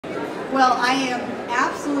Well, I am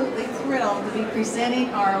absolutely thrilled to be presenting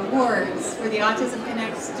our awards for the Autism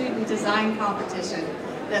Connect Student Design Competition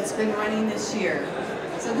that's been running this year.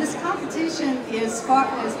 So this competition is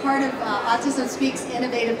part of Autism Speaks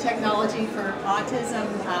Innovative Technology for Autism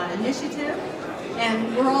initiative,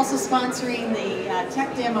 and we're also sponsoring the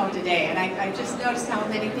tech demo today, and I just noticed how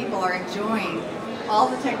many people are enjoying all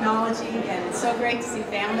the technology, and it's so great to see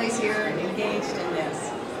families here engaged in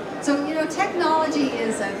this. So, you know, technology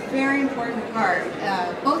is a very important part,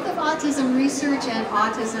 both of autism research and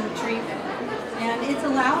autism treatment. And it's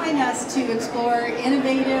allowing us to explore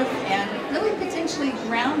innovative and really potentially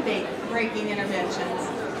groundbreaking interventions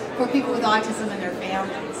for people with autism and their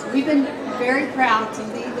families. We've been very proud to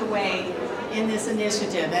lead the way in this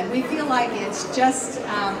initiative, and we feel like it's just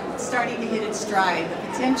starting to hit its stride. The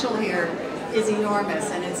potential here is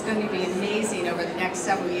enormous, and it's going to be amazing over the next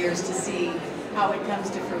several years to see how it comes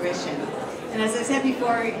to fruition. And as I said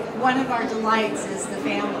before, one of our delights is the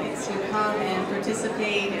families who come and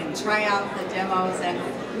participate and try out the demos, and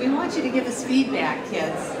we want you to give us feedback,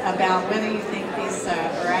 kids, about whether you think these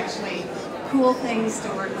are actually cool things to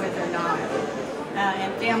work with or not.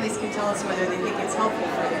 And families can tell us whether they think it's helpful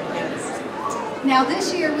for their kids. Now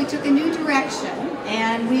this year we took a new direction,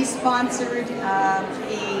 and we sponsored a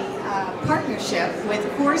partnership with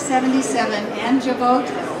Core 77 and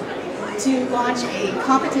Javoto to launch a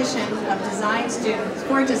competition of design students,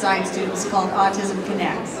 for design students, called Autism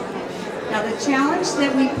Connects. Now the challenge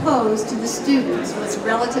that we posed to the students was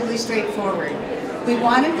relatively straightforward. We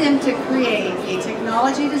wanted them to create a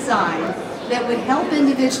technology design that would help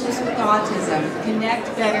individuals with autism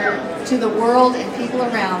connect better to the world and people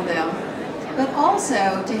around them, but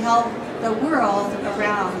also to help the world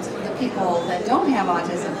around the people that don't have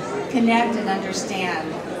autism connect and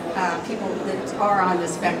understand people that are on the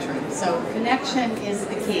spectrum. So connection is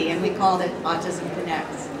the key, and we called it Autism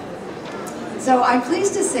Connects. So I'm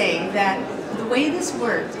pleased to say that the way this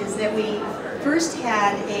worked is that we first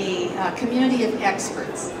had a community of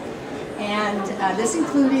experts, and this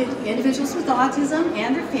included individuals with autism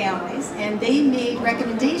and their families, and they made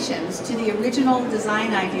recommendations to the original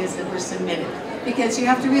design ideas that were submitted. Because you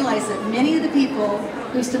have to realize that many of the people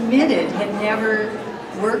who submitted had never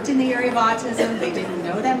worked in the area of autism, they didn't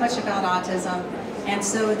know that much about autism, and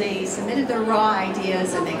so they submitted their raw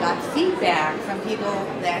ideas, and they got feedback from people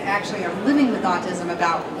that actually are living with autism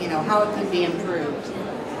about, you know, how it could be improved.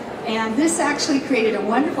 And this actually created a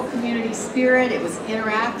wonderful community spirit. It was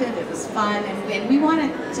interactive, it was fun, and we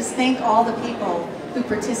wanted to thank all the people who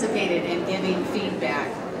participated in giving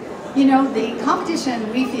feedback. You know, the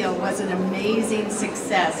competition, we feel, was an amazing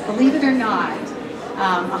success. Believe it or not,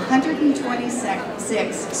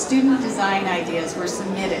 126 student design ideas were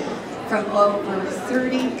submitted from over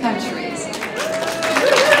 30 countries.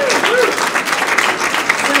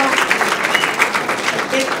 So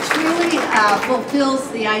it truly fulfills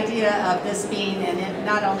the idea of this being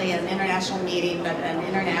not only an international meeting, but an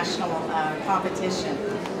international competition.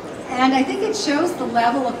 And I think it shows the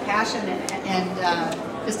level of passion and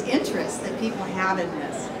just interest that people have in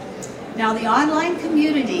this. Now the online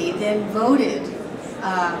community then voted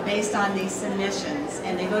based on these submissions,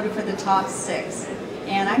 and they voted for the top 6.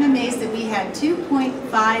 And I'm amazed that we had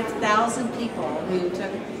 2,500 people who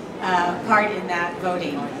took part in that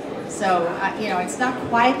voting. So, you know, it's not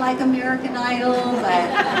quite like American Idol, but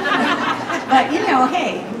you know,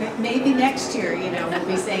 hey, maybe next year, you know, we'll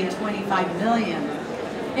be saying 25 million.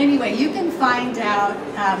 Anyway, you can find out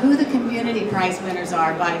who the community prize winners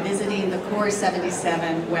are by visiting the Core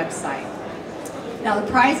 77 website. Now the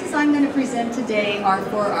prizes I'm going to present today are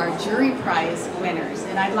for our jury prize winners,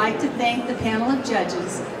 and I'd like to thank the panel of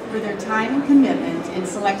judges for their time and commitment in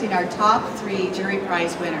selecting our top 3 jury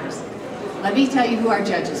prize winners. Let me tell you who our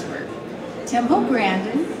judges were. Temple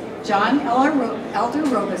Grandin, John Elder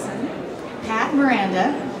Robeson, Pat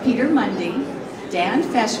Miranda, Peter Mundy, Dan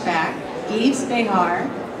Feshbach, Yves Behar,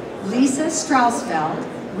 Lisa Strausfeld,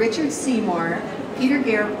 Richard Seymour, Peter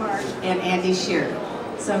Gerhardt, and Andy Shear.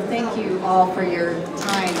 So thank you all for your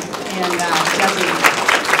time in judging.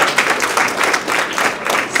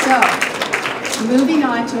 So, moving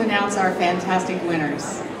on to announce our fantastic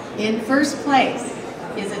winners. In first place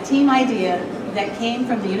is a team idea that came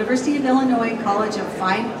from the University of Illinois College of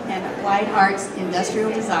Fine and Applied Arts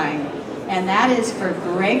Industrial Design, and that is for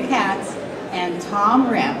Greg Katz and Tom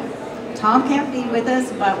Rem. Tom can't be with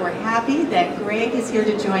us, but we're happy that Greg is here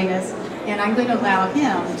to join us, and I'm going to allow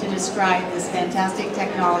him to describe this fantastic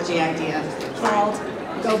technology idea called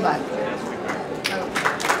GoBud.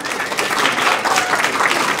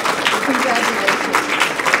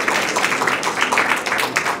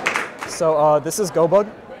 Congratulations. So this is GoBud,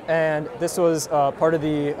 and this was part of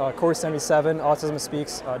the Course 77 Autism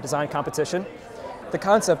Speaks design competition. The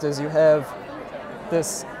concept is you have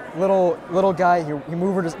this little guy, he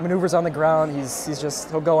maneuvers on the ground,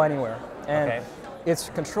 he'll go anywhere. And it's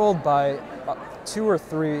controlled by 2 or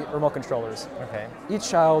 3 remote controllers. Okay. Each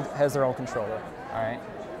child has their own controller. All right.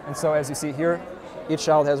 And so as you see here, each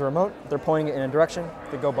child has a remote, they're pointing it in a direction,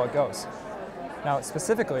 the GoBug goes. Now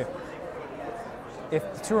specifically, if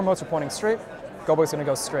the 2 remotes are pointing straight, GoBug's gonna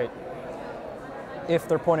go straight. If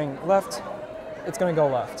they're pointing left, it's gonna go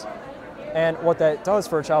left. And what that does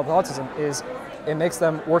for a child with autism is it makes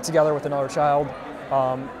them work together with another child,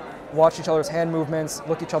 watch each other's hand movements,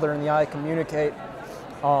 look each other in the eye, communicate,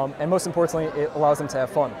 and most importantly, it allows them to have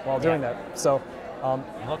fun while doing that. So,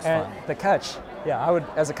 looks and fun. the catch,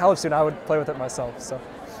 as a college student, I would play with it myself. So,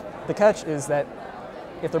 the catch is that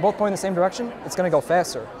if they're both pointing the same direction, it's going to go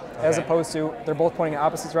faster, as opposed to they're both pointing in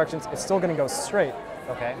opposite directions. It's still going to go straight.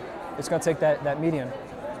 Okay. It's going to take that median,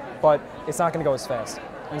 but it's not going to go as fast.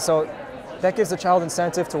 And so that gives the child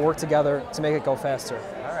incentive to work together to make it go faster.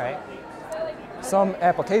 All right. Some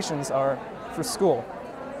applications are for school.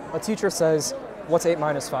 A teacher says, what's 8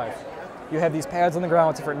 minus 5? You have these pads on the ground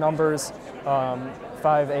with different numbers,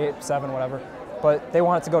 5, 8, 7, whatever, but they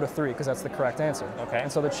want it to go to 3 because that's the correct answer. Okay.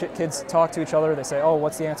 And so the kids talk to each other, they say, oh,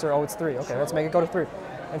 what's the answer? Oh, it's 3. Okay, let's make it go to 3.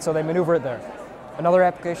 And so they maneuver it there. Another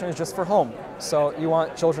application is just for home. So you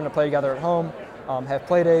want children to play together at home, have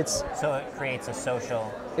play dates. So it creates a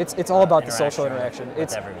social It's all about the social interaction.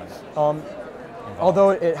 With everyone. Although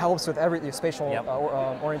it helps with the spatial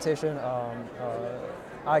orientation,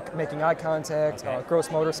 making eye contact, gross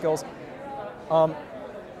motor skills.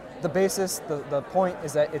 The basis, the point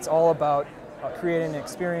is that it's all about creating an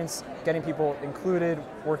experience, getting people included,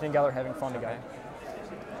 working together, having fun together.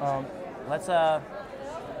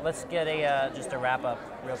 Let's get just a wrap up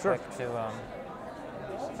real quick to,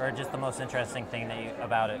 or just the most interesting thing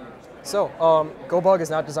about it. So, GoBug is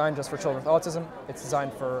not designed just for children with autism. It's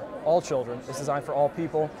designed for all children. It's designed for all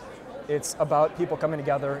people. It's about people coming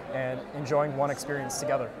together and enjoying one experience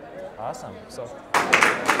together. Awesome. So,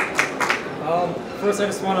 first, I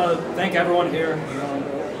just want to thank everyone here.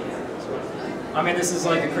 I mean, this is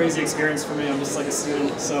like a crazy experience for me. I'm just like a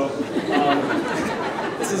student, so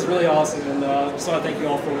this is really awesome. And I just want to thank you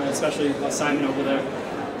all for it, especially Simon over there.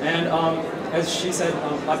 And as she said,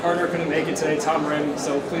 my partner couldn't make it today, Tom Rim,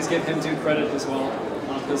 so please give him due credit as well,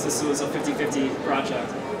 because this was a 50-50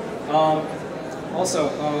 project. Also,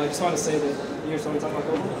 I just want to say that you just want to talk about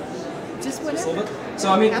GoBug? Just whatever. Just a little bit? So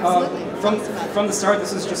I mean, from the start,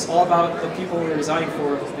 this is just all about the people we're designing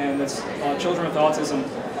for, and that's children with autism.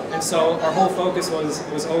 And so our whole focus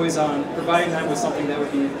was always on providing them with something that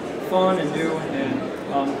would be fun and new, and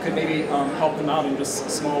could maybe help them out in just a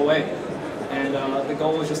small way. And the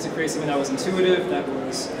goal was just to create something that was intuitive, that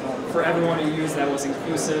was for everyone to use, that was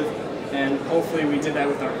inclusive, and hopefully we did that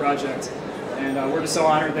with our project. And we're just so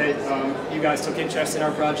honored that you guys took interest in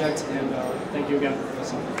our project, and thank you again.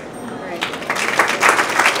 Great.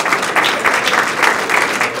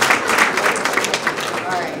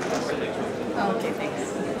 All right. Okay,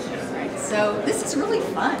 thanks. All right, so this is really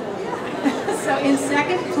fun. So in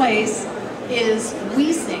second place is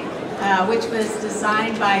WeSync, which was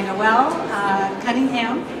designed by Noelle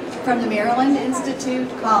Cunningham from the Maryland Institute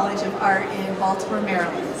College of Art in Baltimore,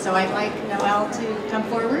 Maryland. So I'd like Noelle to come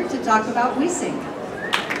forward to talk about WeSync.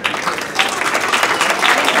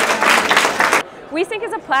 WeSync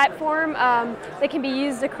is a platform that can be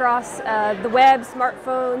used across the web,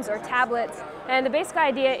 smartphones, or tablets. And the basic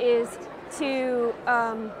idea is to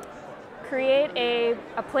create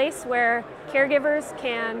a place where caregivers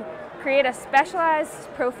can create a specialized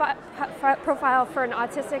profile for an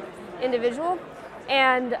autistic individual,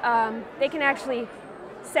 and they can actually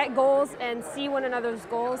set goals and see one another's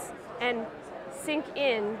goals and sync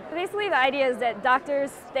in. Basically, the idea is that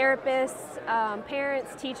doctors, therapists,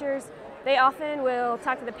 parents, teachers, they often will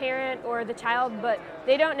talk to the parent or the child, but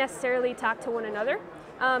they don't necessarily talk to one another.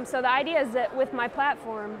 So the idea is that with my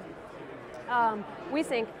platform,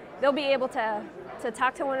 WeSync, they'll be able to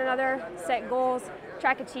talk to one another, set goals,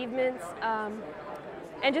 track achievements,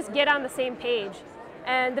 and just get on the same page.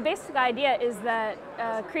 And the basic idea is that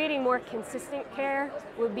creating more consistent care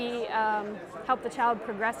would be help the child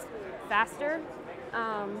progress faster,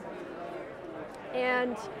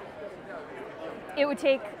 and it would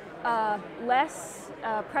take less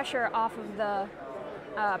pressure off of the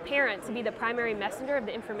parent to be the primary messenger of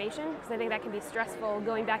the information, because I think that can be stressful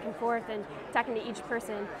going back and forth and talking to each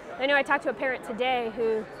person. I know I talked to a parent today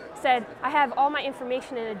who said, I have all my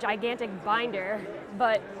information in a gigantic binder,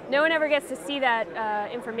 but no one ever gets to see that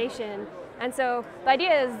information. And so the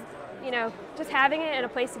idea is just having it in a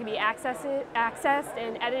place that can be accessed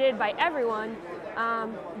and edited by everyone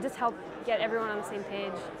just help get everyone on the same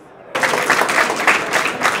page.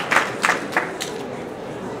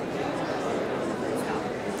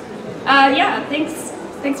 Yeah,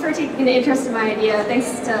 thanks for taking an interest in my idea.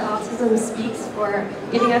 Thanks to Autism Speaks for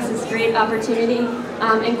giving us this great opportunity,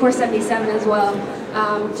 and Core 77 as well.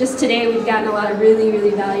 Just today we've gotten a lot of really,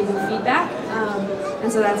 really valuable feedback,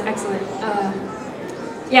 and so that's excellent.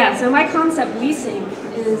 Yeah, so my concept, WeSync,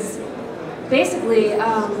 is basically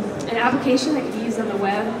an application that can be used on the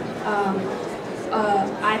web,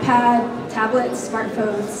 iPad, tablets,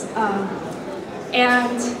 smartphones,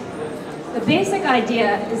 and the basic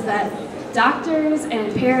idea is that doctors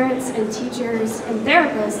and parents and teachers and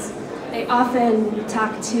therapists, they often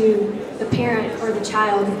talk to the parent or the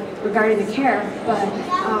child regarding the care, but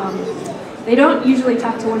they don't usually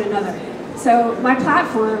talk to one another. So my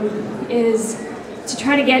platform is to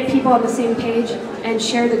try to get people on the same page and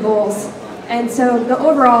share the goals. And so the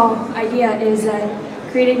overall idea is that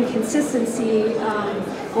creating consistency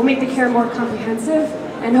will make the care more comprehensive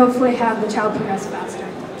and hopefully have the child progress faster.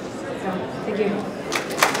 So, thank you.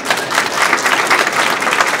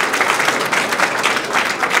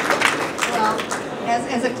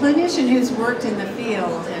 As a clinician who's worked in the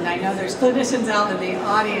field, and I know there's clinicians out in the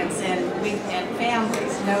audience, and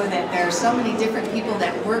families know that there are so many different people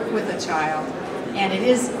that work with a child, and it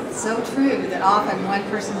is so true that often one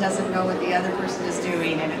person doesn't know what the other person is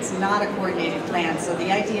doing, and it's not a coordinated plan. So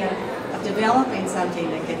the idea of developing something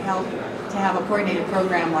that can help to have a coordinated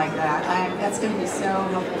program like that, that's going to be so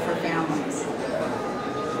helpful for families.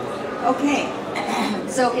 Okay.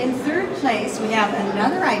 So in third place, we have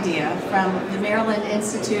another idea from the Maryland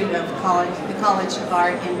Institute of the College of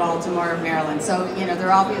Art in Baltimore, Maryland. So,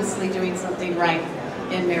 they're obviously doing something right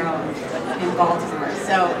in Maryland, in Baltimore.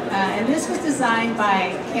 So, and this was designed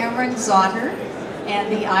by Cameron Zotter,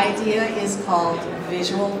 and the idea is called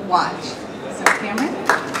Visual Watch. So, Cameron?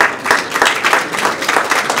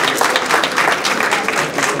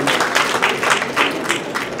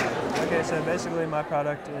 So basically my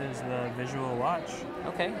product is the Visual Watch.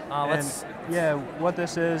 Okay, what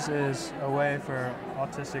this is a way for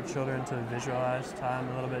autistic children to visualize time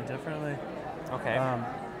a little bit differently. Okay.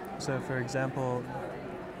 So for example,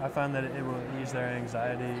 I find that it will ease their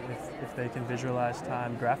anxiety if they can visualize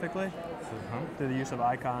time graphically through the use of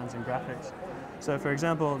icons and graphics. So for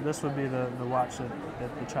example, this would be the watch that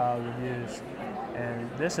the child would use. And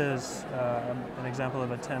this is an example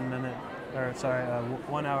of a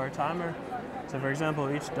 1 hour timer. So for example,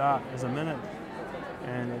 each dot is a minute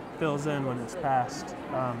and it fills in when it's passed.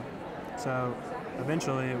 So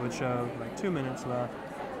eventually it would show like 2 minutes left.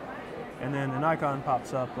 And then an icon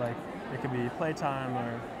pops up, like it could be playtime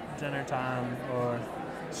or dinner time or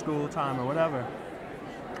school time or whatever.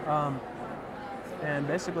 And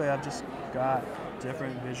basically I've just got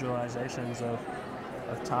different visualizations of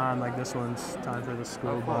time, like this one's time for the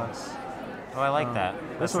school bus. Oh, I like that.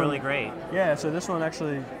 That's really great. Yeah, so this one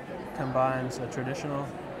actually combines a traditional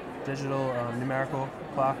digital numerical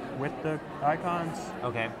clock with the icons.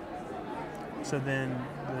 Okay. So then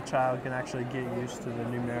the child can actually get used to the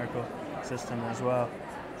numerical system as well.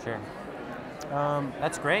 Sure.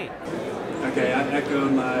 That's great. Okay, I echo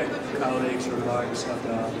my colleagues' remarks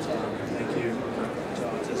about thank you to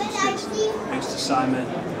Autism Speaks. Thanks to Simon.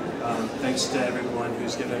 Thanks to everyone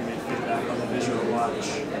who's given me feedback on the Visual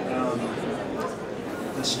Watch.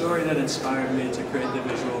 The story that inspired me to create the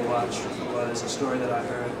Visual Watch was a story that I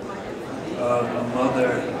heard of a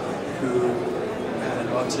mother who had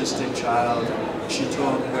an autistic child. She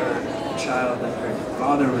told her child that her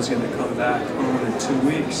father was going to come back home in 2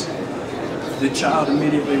 weeks. The child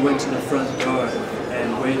immediately went to the front door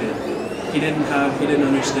and waited. He didn't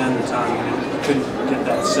understand the time. He couldn't get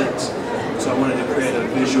that sense. So I wanted to create a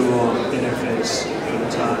visual interface for the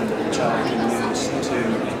time that the child can use to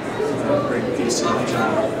bring peace to the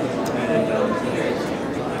child. And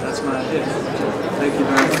that's my idea. So thank you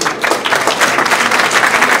very much.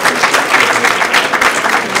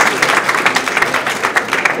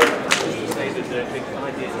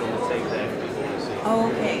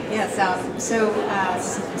 Okay, yes. So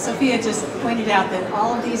Sophia just pointed out that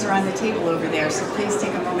all of these are on the table over there, so please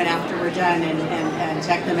take a moment after we're done and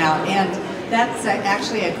check them out. And that's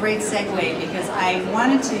actually a great segue, because I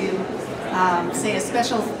wanted to say a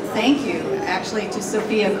special thank you actually to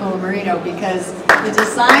Sophia Colamarino, because the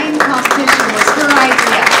design competition was her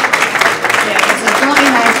idea. It was a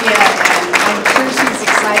brilliant idea, and I'm sure she's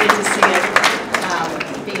excited to see it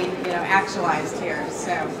being actualized here.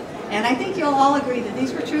 And I think you'll all agree that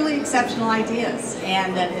these were truly exceptional ideas,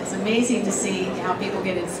 and that it's amazing to see how people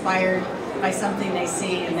get inspired by something they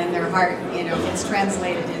see, and then their heart, gets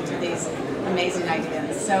translated into these amazing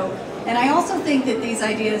ideas. So, and I also think that these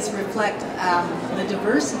ideas reflect the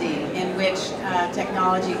diversity in which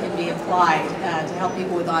technology can be applied to help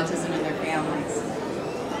people with autism and their families.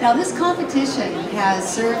 Now, this competition has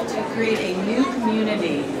served to create a new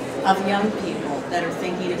community of young people that are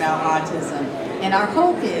thinking about autism. And our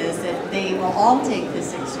hope is that they will all take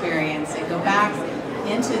this experience and go back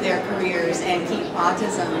into their careers and keep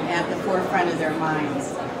autism at the forefront of their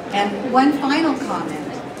minds. And one final comment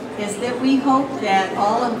is that we hope that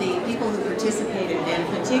all of the people who participated, in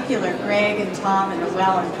particular Greg and Tom and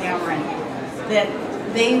Noelle and Cameron, that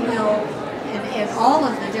they will, in all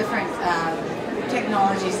of the different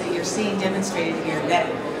technologies that you're seeing demonstrated here, that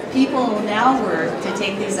people will now work to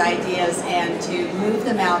take these ideas and to move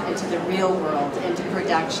them out into the real world, into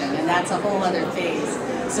production, and that's a whole other phase.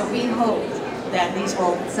 So we hope that these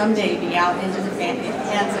will someday be out into the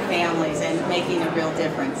hands of families and making a real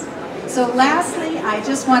difference. So lastly, I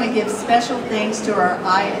just want to give special thanks to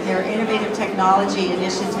their Innovative Technology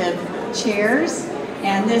Initiative chairs,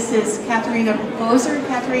 and this is Katharina Bozer.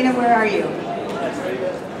 Katharina, where are you?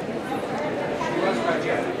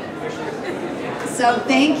 So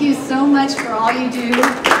thank you so much for all you do.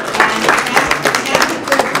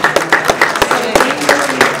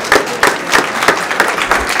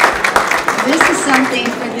 This is something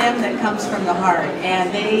for them that comes from the heart,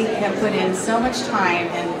 and they have put in so much time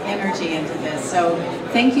and energy into this. So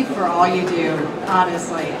thank you for all you do,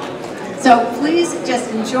 honestly. So please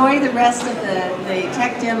just enjoy the rest of the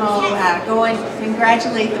tech demo. Go and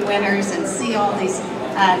congratulate the winners and see all these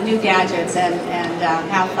new gadgets and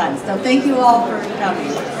have fun. So thank you all for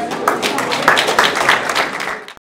coming.